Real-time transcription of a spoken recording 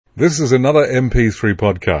This is another MP3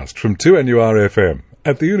 podcast from 2NURFM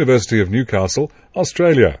at the University of Newcastle,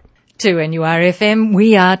 Australia. 2NURFM,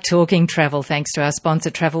 we are talking travel thanks to our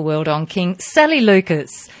sponsor Travel World on King. Sally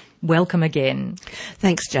Lucas, welcome again.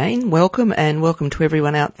 Thanks, Jane. Welcome, and welcome to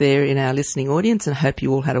everyone out there in our listening audience, and I hope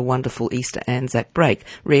you all had a wonderful Easter Anzac break.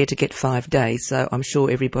 Rare to get 5 days, so I'm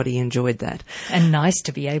sure everybody enjoyed that. And nice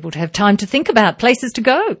to be able to have time to think about places to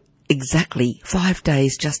go. Exactly. 5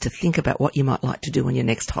 days just to think about what you might like to do on your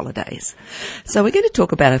next holidays. So we're going to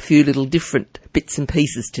talk about a few little different bits and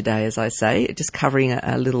pieces today, as I say, just covering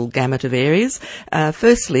a little gamut of areas.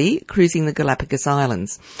 Firstly, cruising the Galapagos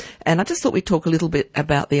Islands. And I just thought we'd talk a little bit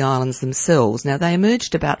about the islands themselves. Now, they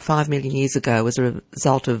emerged about 5 million years ago as a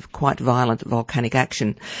result of quite violent volcanic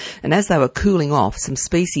action. And as they were cooling off, some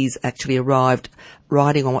species actually arrived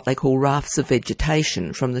riding on what they call rafts of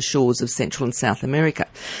vegetation from the shores of Central and South America.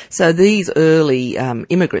 So these early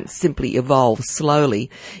immigrants simply evolved slowly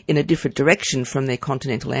in a different direction from their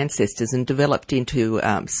continental ancestors and developed into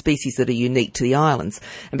species that are unique to the islands.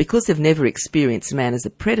 And because they've never experienced man as a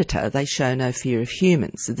predator, they show no fear of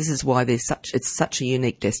humans. So this is why it's such a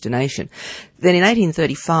unique destination. Then in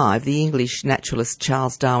 1835, the English naturalist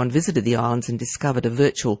Charles Darwin visited the islands and discovered a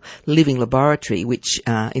virtual living laboratory which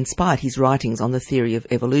inspired his writings on the theory of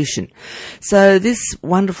evolution. So this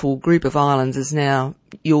wonderful group of islands is now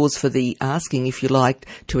yours for the asking, if you like,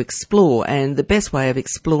 to explore, and the best way of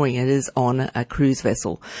exploring it is on a cruise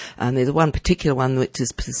vessel. There's one particular one which is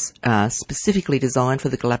specifically designed for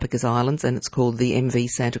the Galapagos Islands, and it's called the MV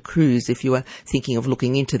Santa Cruz, if you are thinking of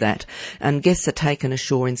looking into that. And guests are taken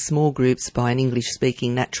ashore in small groups by an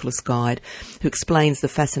English-speaking naturalist guide who explains the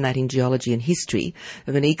fascinating geology and history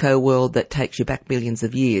of an eco-world that takes you back millions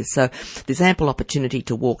of years. So there's ample opportunity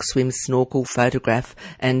to walk, swim, snorkel, photograph,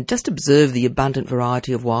 and just observe the abundant variety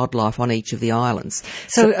of wildlife on each of the islands.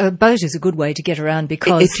 So a boat is a good way to get around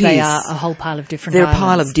because they are a whole pile of different islands. They're a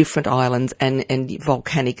pile of different islands and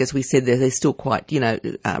volcanic, as we said, they're still quite,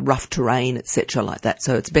 rough terrain, etc. like that.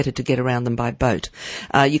 So it's better to get around them by boat.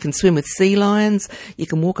 You can swim with sea lions. You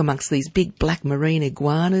can walk amongst these big black marine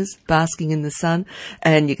iguanas basking in the sun.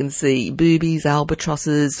 And you can see boobies,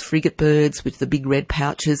 albatrosses, frigate birds with the big red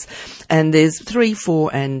pouches. And there's 3, 4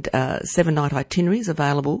 and 7 night itineraries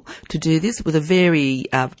available to do this with a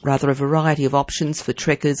a variety of options for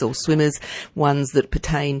trekkers or swimmers, ones that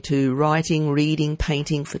pertain to writing, reading,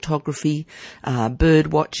 painting, photography,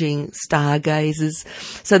 bird watching, stargazers.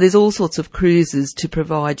 So there's all sorts of cruises to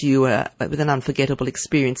provide you with an unforgettable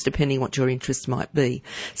experience depending what your interest might be.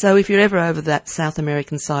 So if you're ever over that South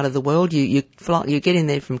American side of the world, you get in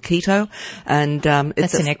there from Quito, and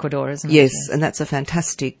that's in Ecuador, isn't it? Yes, and that's a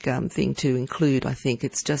fantastic thing to include. I think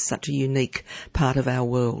it's just such a unique part of our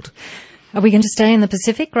world. Are we going to stay in the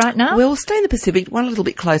Pacific right now? We'll stay in the Pacific, one a little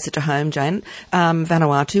bit closer to home, Jane,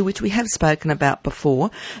 Vanuatu, which we have spoken about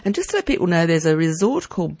before. And just so people know, there's a resort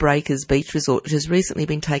called Breakers Beach Resort, which has recently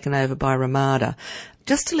been taken over by Ramada.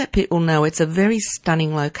 Just to let people know, it's a very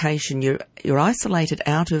stunning location. You're isolated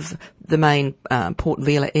out of the main Port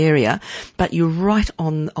Vila area, but you're right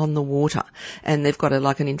on the water. And they've got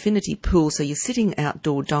an infinity pool, so you're sitting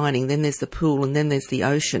outdoor dining, then there's the pool, and then there's the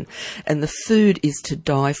ocean. And the food is to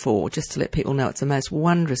die for. Just to let people know, it's the most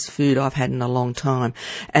wondrous food I've had in a long time.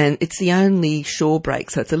 And it's the only shore break,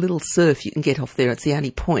 so it's a little surf you can get off there. It's the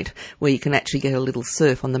only point where you can actually get a little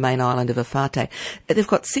surf on the main island of Afate. They've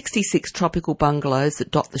got 66 tropical bungalows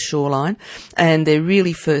that dot the shoreline, and they're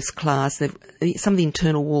really first class. Some of the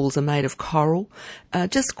internal walls are made of coral,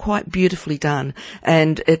 just quite beautifully done,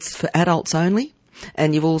 and it's for adults only.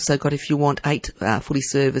 And you've also got, if you want, 8 fully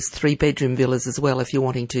serviced 3-bedroom villas as well, if you're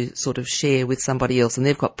wanting to sort of share with somebody else, and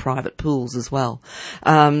they've got private pools as well.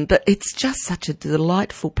 But it's just such a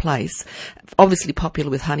delightful place, obviously popular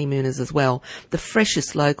with honeymooners as well. The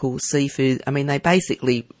freshest local seafood, they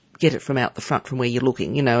basically get it from out the front from where you're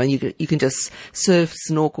looking, and you can just surf,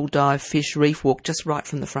 snorkel, dive, fish, reef walk just right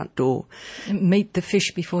from the front door. Meet the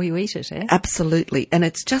fish before you eat it, eh? Absolutely. And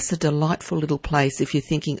it's just a delightful little place if you're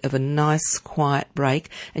thinking of a nice, quiet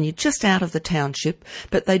break and you're just out of the township,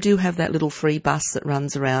 but they do have that little free bus that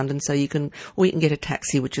runs around, and so you can get a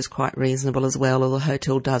taxi, which is quite reasonable as well, or the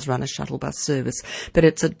hotel does run a shuttle bus service. But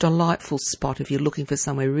it's a delightful spot if you're looking for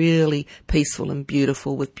somewhere really peaceful and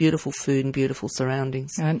beautiful with beautiful food and beautiful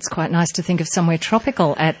surroundings. And it's quite nice to think of somewhere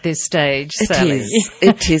tropical at this stage, Sally.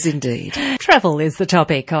 It is indeed. Travel is the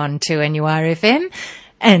topic on 2NURFM.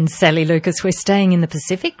 And Sally Lucas, we're staying in the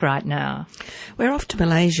Pacific right now. We're off to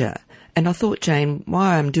Malaysia. And I thought, Jane,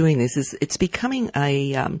 why I'm doing this is it's becoming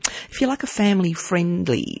if you like, a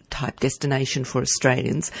family-friendly type destination for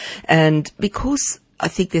Australians. And because I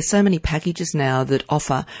think there's so many packages now that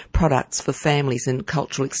offer products for families and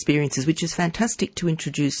cultural experiences, which is fantastic to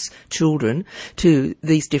introduce children to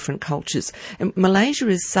these different cultures. And Malaysia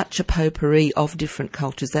is such a potpourri of different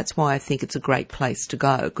cultures. That's why I think it's a great place to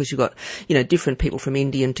go, because you've got, different people from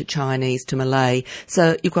Indian to Chinese to Malay.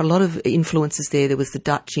 So you've got a lot of influences there. There was the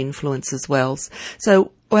Dutch influence as well.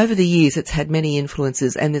 So over the years, it's had many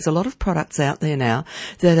influences, and there's a lot of products out there now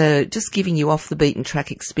that are just giving you off the beaten track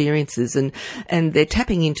experiences, and they're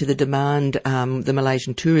tapping into the demand, the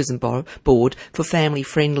Malaysian Tourism Board for family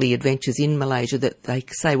friendly adventures in Malaysia that they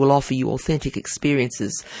say will offer you authentic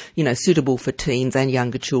experiences, suitable for teens and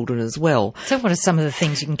younger children as well. So what are some of the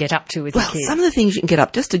things you can get up to with your kids? Some of the things you can get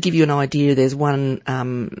up, just to give you an idea, there's one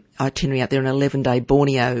itinerary out there, an 11-day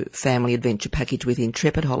Borneo family adventure package with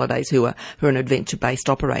Intrepid Holidays, who are an adventure-based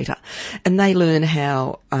operator, and they learn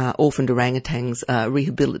how orphaned orangutans are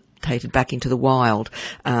rehabilitated back into the wild,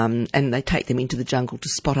 and they take them into the jungle to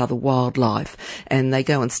spot other wildlife, and they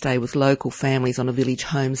go and stay with local families on a village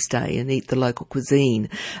homestay and eat the local cuisine.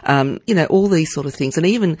 All these sort of things. And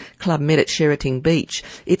even Club Med at Sheraton Beach,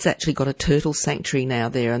 it's actually got a turtle sanctuary now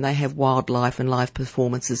there, and they have wildlife and live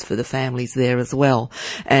performances for the families there as well.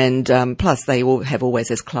 And plus they all have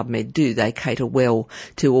always, as Club Med do, they cater well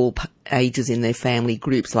to all ages in their family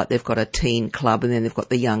groups. Like they've got a teen club, and then they've got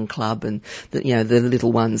the young club, and the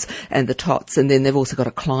little ones and the tots, and then they've also got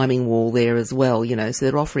a climbing wall there as well. So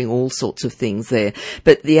they're offering all sorts of things there.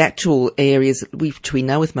 But the actual areas which we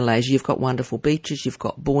know with Malaysia, you've got wonderful beaches, you've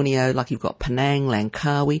got Borneo, like you've got Penang,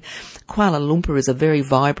 Langkawi. Kuala Lumpur is a very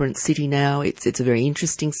vibrant city now. It's a very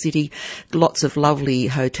interesting city. Lots of lovely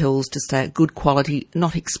hotels to stay at, good quality,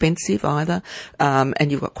 not expensive either.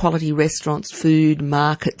 And you've got quality restaurants, food,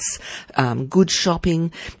 markets, good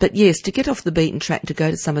shopping. But yes, to get off the beaten track, to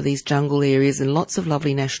go to some of these jungle areas, and lots of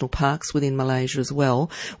lovely national parks within Malaysia as well,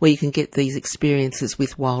 where you can get these experiences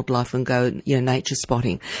with wildlife and go, nature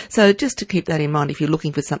spotting. So just to keep that in mind, if you're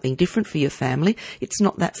looking for something different for your family, it's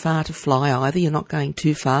not that far to fly either. You're not going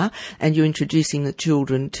too far, and you're introducing the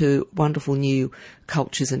children to wonderful new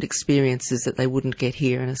cultures and experiences that they wouldn't get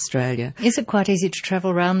here in Australia. Is it quite easy to travel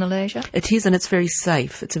around Malaysia? It is, and it's very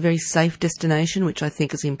safe. It's a very safe destination, which I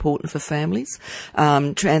think is important for families.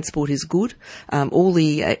 Transport is good. All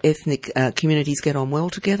the ethnic communities get on well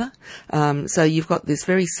together. So you've got this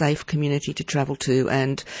very safe community to travel to,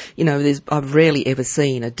 and, I've rarely ever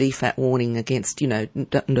seen a DFAT warning against,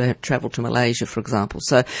 don't travel to Malaysia, for example.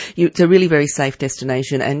 So it's a really very safe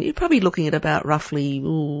destination, and you're probably looking at about roughly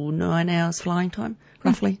 9 hours flying time.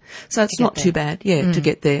 Roughly. So it's not too bad, to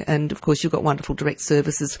get there. And of course you've got wonderful direct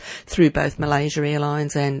services through both Malaysia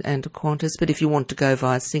Airlines and Qantas. But if you want to go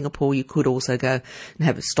via Singapore, you could also go and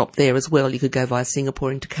have a stop there as well. You could go via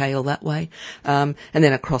Singapore into KL that way. And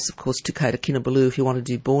then across, of course, to Kota Kinabalu if you want to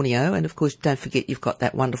do Borneo. And of course, don't forget you've got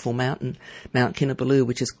that wonderful mountain, Mount Kinabalu,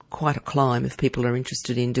 which is quite a climb if people are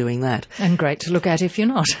interested in doing that. And great to look at if you're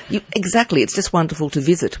not. Exactly. It's just wonderful to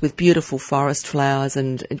visit, with beautiful forest flowers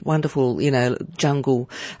and wonderful, jungle,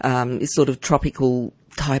 sort of tropical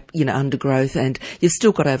type, undergrowth. And you've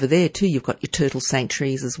still got over there too, you've got your turtle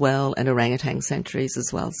sanctuaries as well, and orangutan sanctuaries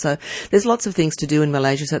as well. So there's lots of things to do in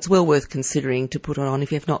Malaysia, so it's well worth considering to put it on if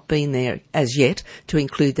you have not been there as yet, to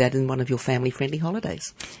include that in one of your family-friendly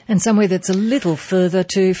holidays. And somewhere that's a little further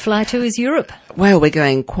to fly to is Europe. Well, we're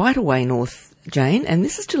going quite a way north, Jane, and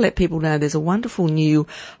this is to let people know there's a wonderful new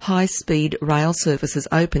high-speed rail service has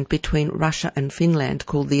opened between Russia and Finland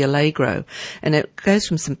called the Allegro, and it goes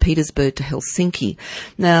from St. Petersburg to Helsinki.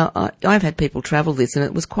 Now, I've had people travel this, and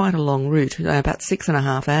it was quite a long route, about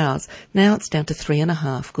 6.5 hours. Now it's down to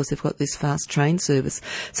 3.5 because they've got this fast train service.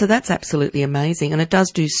 So that's absolutely amazing, and it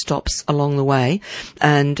does do stops along the way,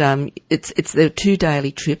 and there are 2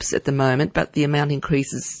 daily trips at the moment, but the amount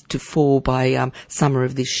increases to 4 by summer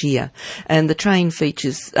of this year. And the train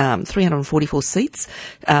features 344 seats,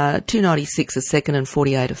 296 a second and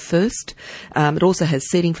 48 a first. It also has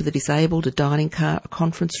seating for the disabled, a dining car, a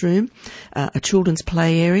conference room, a children's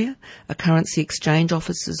play area, a currency exchange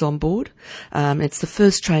office is on board. It's the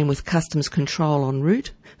first train with customs control en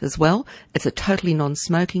route as well. It's a totally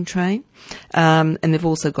non-smoking train. And they've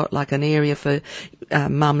also got like an area for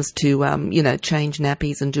mums to, change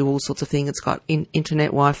nappies and do all sorts of things. It's got internet,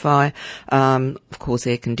 Wi-Fi, of course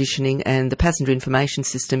air conditioning, and the passenger information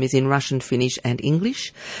system is in Russian, Finnish and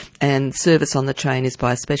English. And service on the train is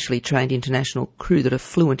by a specially trained international crew that are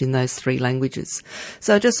fluent in those 3 languages.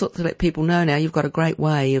 So just sort of to let people know now, you've got a great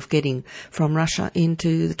way of getting from Russia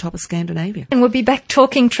into the top of Scandinavia. And we'll be back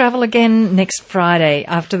talking travel again next Friday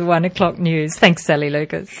after the 1 o'clock news. Thanks, Sally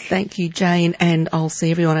Lucas. Thank you, Jane, and I'll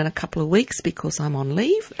see everyone in a couple of weeks because I'm on on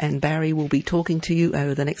leave, and Barry will be talking to you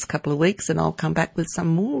over the next couple of weeks, and I'll come back with some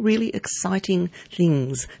more really exciting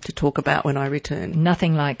things to talk about when I return.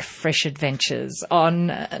 Nothing like fresh adventures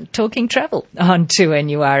on Talking Travel on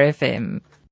 2NURFM.